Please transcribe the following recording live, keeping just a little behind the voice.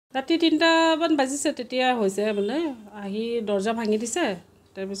ৰাতি ৩টামান বাজিছে তেতিয়া হৈছে মানে আহি দৰ্জা ভাঙি দিছে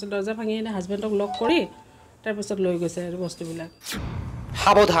তাৰপিছত দৰ্জা ভাঙি এনে হাজবেণ্ডক লক কৰি তাৰপিছত লৈ গৈছে আৰু বস্তুবিলাক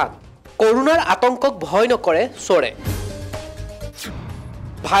সাৱধান কৰোনাৰ আতংকক ভয় নকৰে চোৰে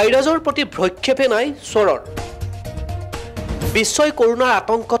ভাইৰাছৰ প্ৰতি ভ্ৰক্ষেপে নাই চোৰৰ বিশ্বই কৰোনাৰ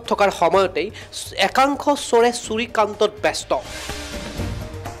আতংকত থকাৰ সময়তেই একাংশ চোৰে চুৰি কাণ্ডত ব্যস্ত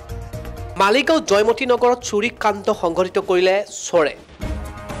মালিগাঁও জয়মতী নগৰত চুৰি কাণ্ড সংঘটিত কৰিলে চোৰে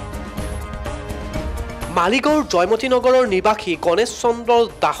মালিগাঁৱৰ জয়মতী নগৰৰ নিবাসী গণেশ চন্দ্ৰ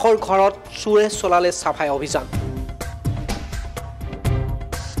দাসৰ ঘৰত চোৰে চলালে চাফাই অভিযান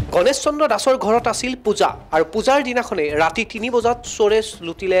গণেশ চন্দ্ৰ দাসৰ ঘৰত আছিল পূজা আৰু পূজাৰ দিনাখনে ৰাতি ৩ বজাত চোৰে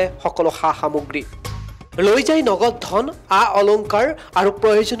লুটিলে সকলো সা সামগ্ৰী লৈ যায় নগদ ধন অলংকাৰ আৰু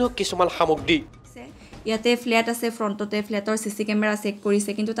প্ৰয়োজনীয় কিছুমান সামগ্ৰী ইয়াতে ফ্ল্যাট আছে ফ্ৰণ্টতে ফ্ল্যাটৰ সিসি কেমেৰা চেক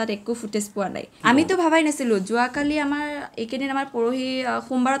কৰিছে কিন্তু তাত একো ফুটেজ পোৱা নাই আমিতো ভাবাই নাছিলো যোৱাকালি আমাৰ এইকেদিন আমাৰ পৰহি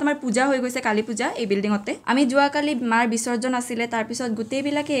সোমবাৰত আমাৰ পূজা হৈ গৈছে কালী পূজা এই বিল্ডিংতে আমি যোৱাকালি মাৰ বিসৰ্জন আছিলে তাৰ পিছত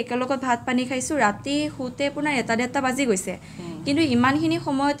গোটেইবিলাকে একেলগত ভাত পানী খাইছো ৰাতি শুতে পুনৰ এটা বাজি গৈছে কিন্তু ইমানখিনি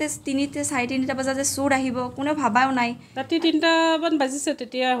সময়তে 3:30 বজাতে চোৰ আহিব কোনো ভাবাও নাই ৰাতি ৩টামান বাজিছে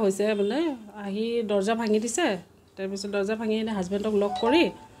তেতিয়া হৈছে মানে আহি দৰ্জা ভাঙি দিছে তাৰপিছত দৰ্জা ভাঙি এনে হাজবেণ্ডক লক কৰি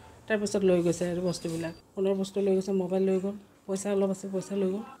তাৰপিছত লৈ গৈছে আৰু বস্তুবিলাক কোনৰ বস্তু লৈ গৈছে মোবাইল লৈ গ'ল পইচা অলপ আছে পইচা লৈ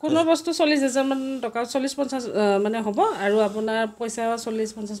গ'ল কোনৰ বস্তু 40,000 মান টকা 40-50 মানে হ'ব আৰু আপোনাৰ পইচা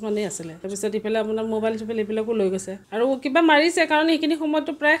 40-50 মানেই আছিলে তাৰপিছত ইফালে আপোনাৰ মোবাইল চুবাইল এইবিলাকো লৈ গৈছে আৰু কিবা মাৰিছে কাৰণ এইখিনি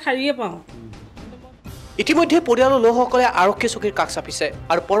সময়তো প্ৰায় খাৰিয়ে পাওঁ ইতিমধ্যে পৰিয়ালৰ লোকসকলে আৰক্ষী চকীৰ কাষ চাপিছে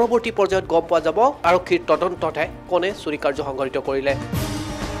আৰু পৰৱৰ্তী পৰ্যায়ত গম পোৱা যাব আৰক্ষীৰ তদন্ততহে কোনে চুৰি কাৰ্য সংঘটিত কৰিলে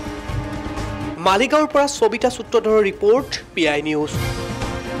মালিগাঁৱৰ পৰা সবিতা সূত্ৰধৰৰ ৰিপৰ্ট PI নিউজ